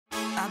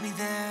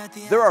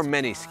There are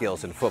many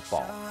skills in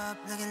football,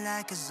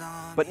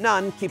 but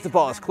none keep the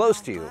ball as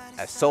close to you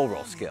as soul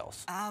roll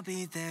skills.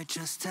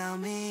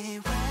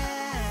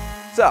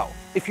 So,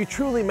 if you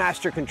truly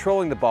master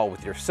controlling the ball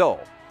with your soul,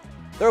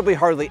 there will be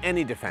hardly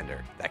any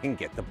defender that can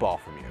get the ball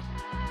from you.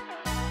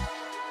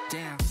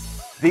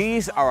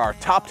 These are our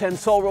top 10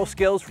 soul roll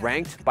skills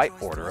ranked by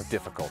order of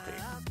difficulty.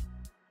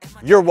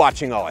 You're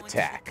watching All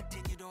Attack.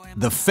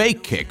 The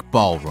fake kick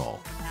ball roll.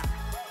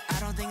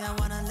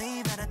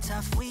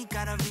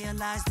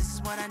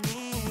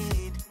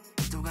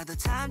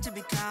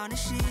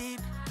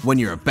 When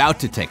you're about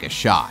to take a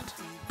shot,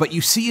 but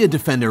you see a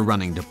defender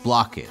running to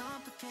block it,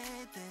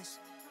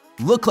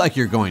 look like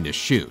you're going to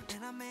shoot,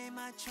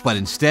 but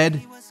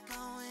instead,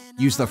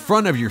 use the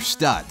front of your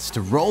studs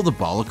to roll the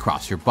ball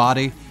across your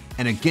body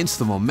and against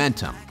the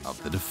momentum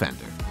of the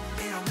defender.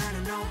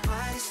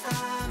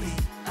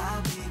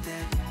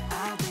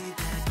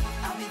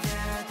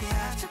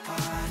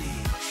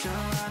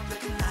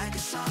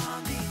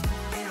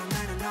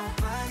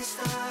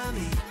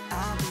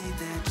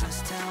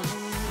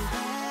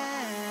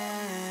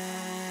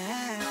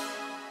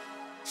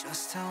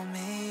 Just tell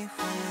me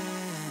when.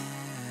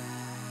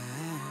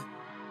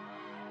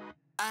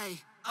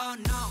 Oh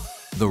no.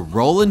 The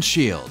roll and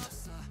shield.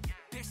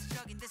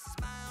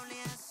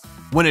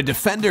 When a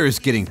defender is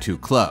getting too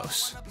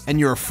close and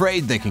you're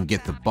afraid they can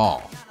get the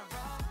ball,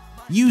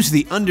 use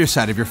the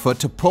underside of your foot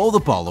to pull the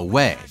ball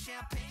away,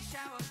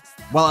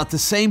 while at the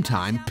same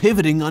time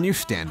pivoting on your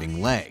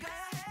standing leg,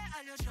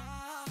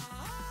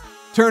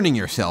 turning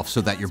yourself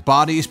so that your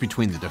body is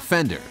between the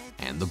defender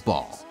and the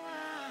ball.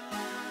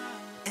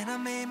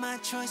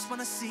 Choice when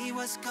I see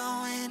what's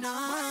going on.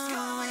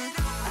 I'll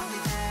be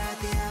there at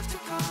the after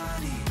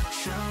party.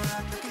 Show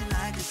up looking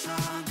like a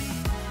zombie.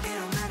 It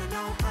don't matter,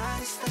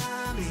 nobody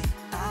stop me.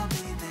 I'll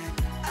be there,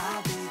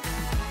 I'll be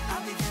there.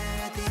 I'll be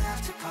there at the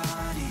after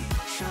party.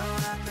 Show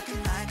up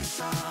looking like a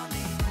zombie.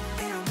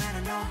 It don't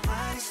matter,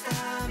 nobody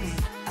stop me.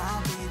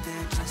 I'll be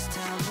there, just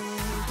tell me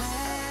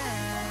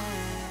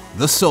when.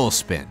 The soul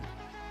spin.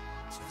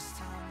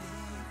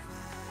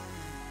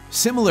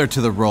 Similar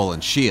to the roll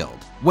and shield,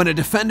 when a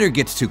defender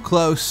gets too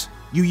close,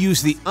 you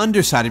use the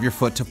underside of your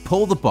foot to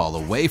pull the ball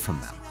away from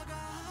them.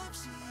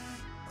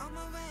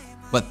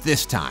 But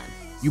this time,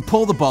 you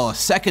pull the ball a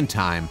second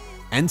time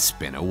and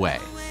spin away.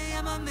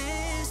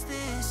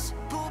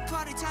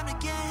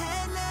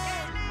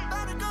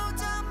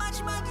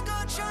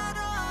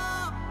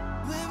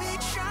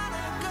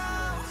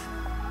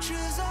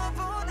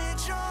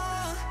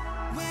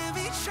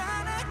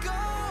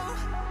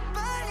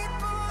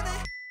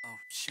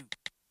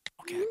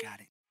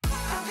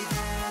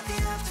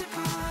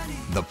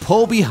 The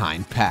pull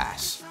behind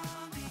pass.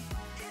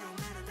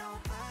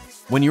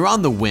 When you're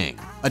on the wing,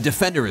 a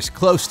defender is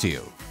close to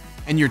you,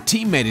 and your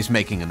teammate is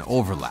making an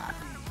overlap.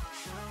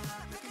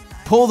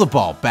 Pull the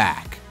ball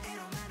back.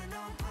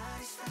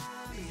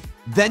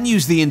 Then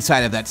use the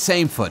inside of that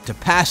same foot to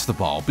pass the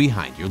ball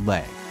behind your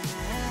leg.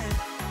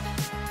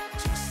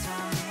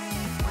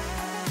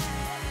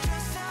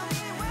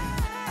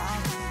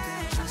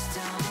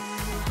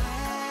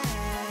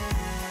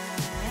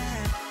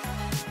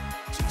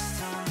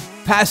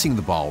 Passing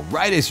the ball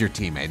right as your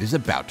teammate is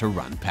about to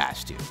run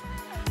past you.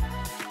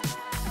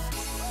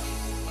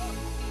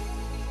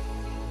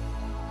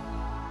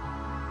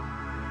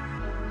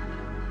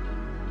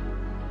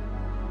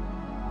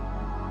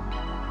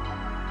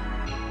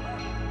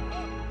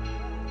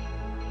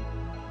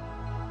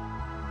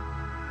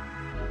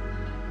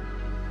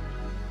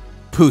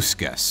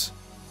 Puskas.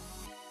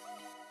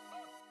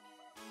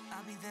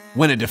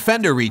 When a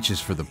defender reaches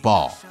for the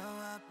ball,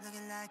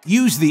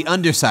 use the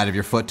underside of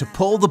your foot to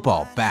pull the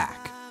ball back.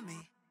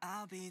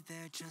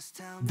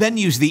 Then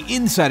use the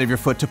inside of your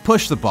foot to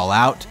push the ball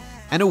out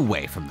and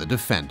away from the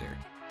defender.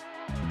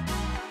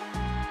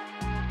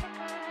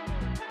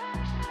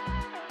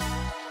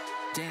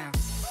 Damn,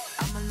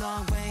 I'm a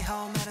long way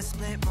home at a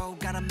split road.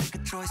 Gotta make a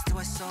choice, do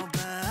I sober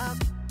up?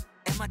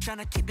 Am I trying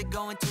to keep it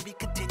going to be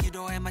continued,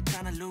 or am I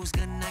trying to lose?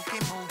 Good night,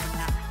 game over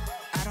now.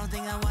 I don't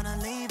think I wanna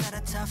leave at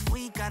a tough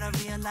week. Gotta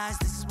realize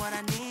this is what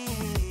I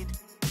need.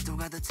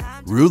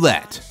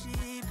 Roulette.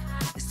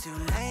 It's too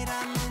late,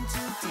 I'm in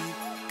too deep.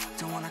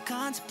 Don't wanna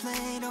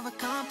contemplate,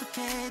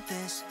 overcomplicate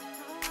this.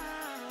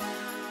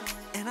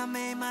 And I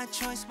made my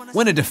choice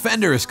when a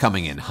defender is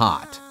coming in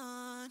hot,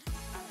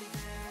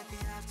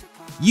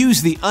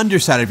 use the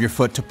underside of your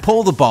foot to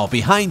pull the ball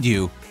behind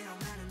you,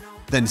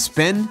 then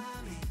spin,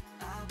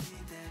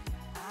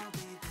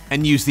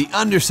 and use the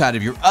underside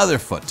of your other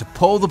foot to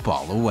pull the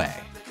ball away.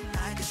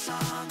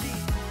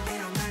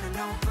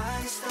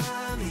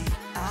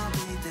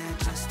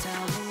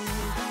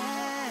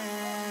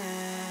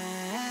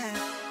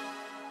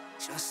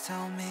 Just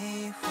tell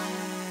me when.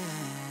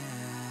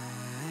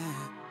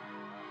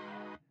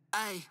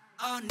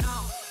 Oh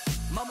no.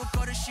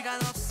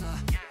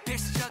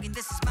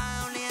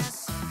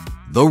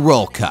 The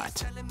roll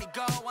cut.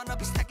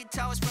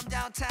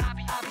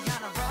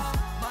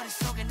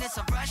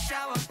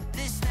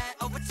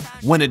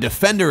 When a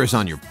defender is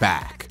on your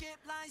back,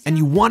 and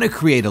you want to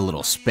create a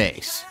little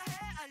space.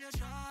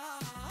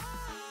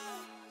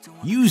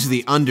 Use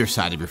the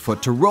underside of your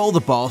foot to roll the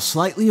ball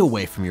slightly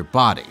away from your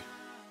body.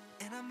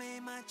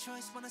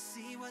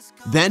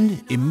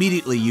 Then,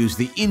 immediately use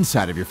the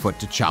inside of your foot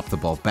to chop the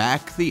ball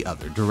back the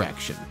other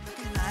direction.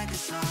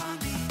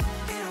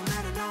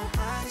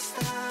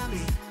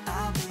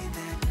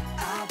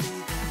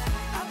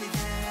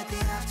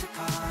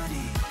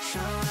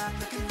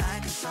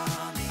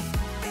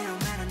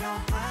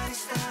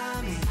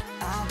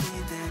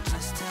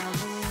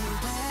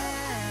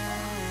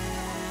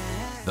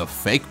 The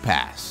fake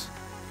pass.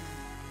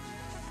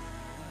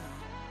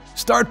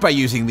 Start by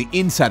using the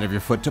inside of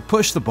your foot to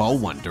push the ball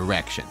one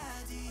direction,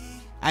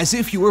 as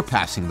if you were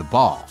passing the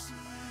ball.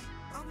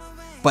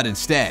 But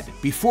instead,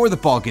 before the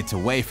ball gets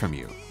away from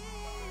you,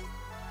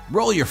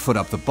 roll your foot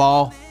up the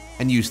ball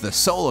and use the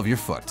sole of your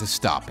foot to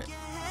stop it.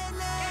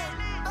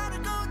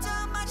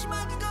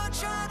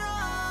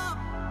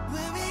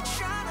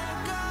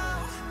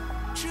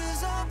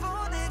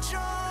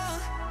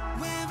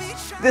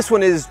 This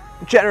one is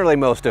generally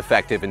most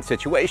effective in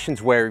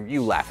situations where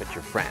you laugh at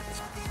your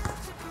friends.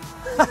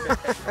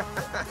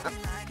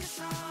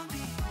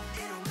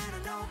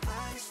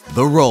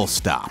 The roll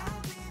stop.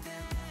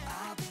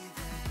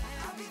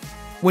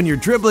 When you're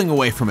dribbling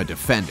away from a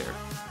defender,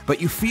 but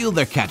you feel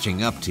they're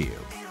catching up to you,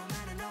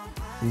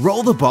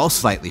 roll the ball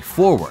slightly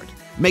forward,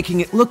 making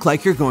it look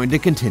like you're going to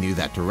continue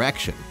that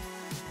direction.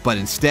 But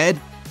instead,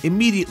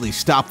 immediately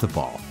stop the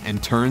ball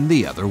and turn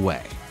the other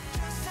way.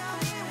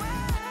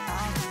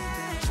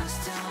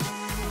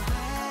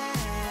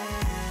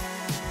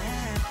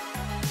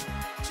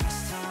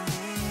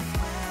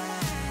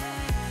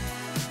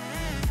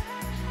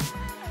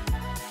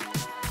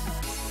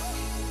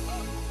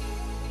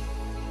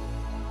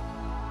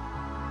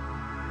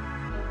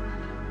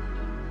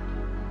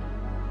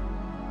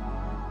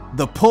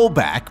 The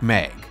pullback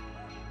Meg.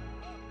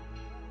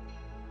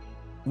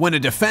 When a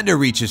defender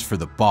reaches for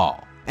the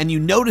ball and you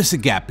notice a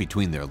gap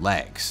between their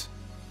legs,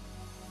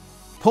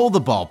 pull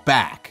the ball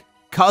back,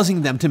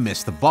 causing them to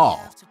miss the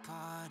ball.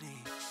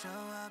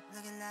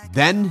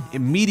 Then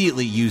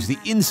immediately use the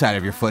inside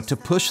of your foot to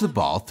push the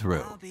ball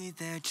through.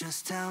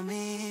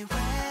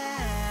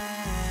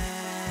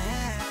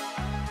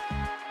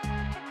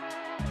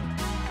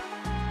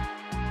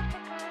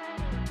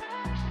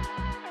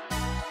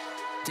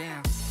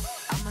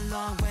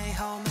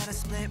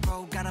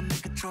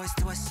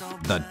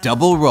 The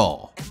double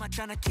roll.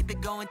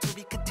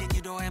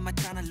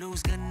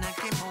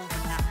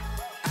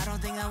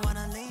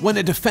 When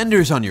a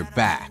defender's on your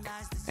back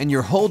and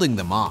you're holding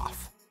them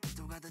off,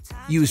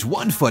 use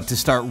one foot to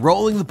start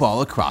rolling the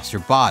ball across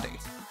your body.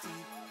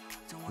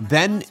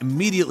 Then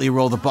immediately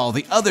roll the ball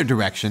the other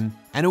direction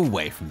and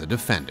away from the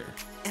defender.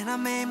 And I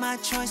made my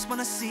choice when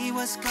I see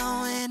what's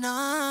going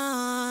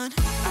on.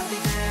 I'll be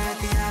there at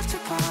the after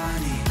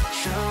party.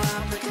 Show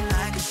up looking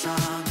like a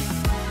zombie.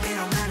 It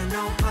don't matter,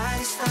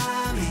 nobody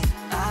stop me.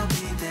 I'll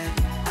be there,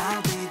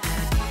 I'll be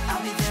there.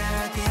 I'll be there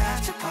at the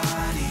after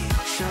party.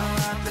 Show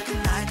up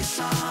looking like a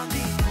zombie.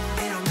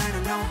 It don't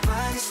matter,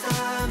 nobody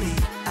stop me.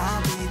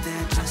 I'll be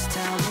there, just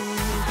tell me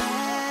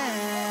when.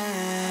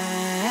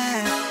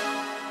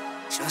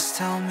 Just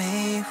tell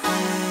me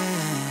when.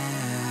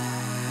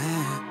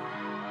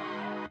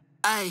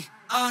 Ay,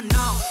 oh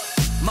no,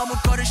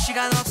 머뭇거릴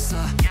시간 없어.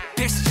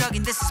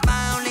 필수적인 this is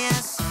my only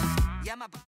answer.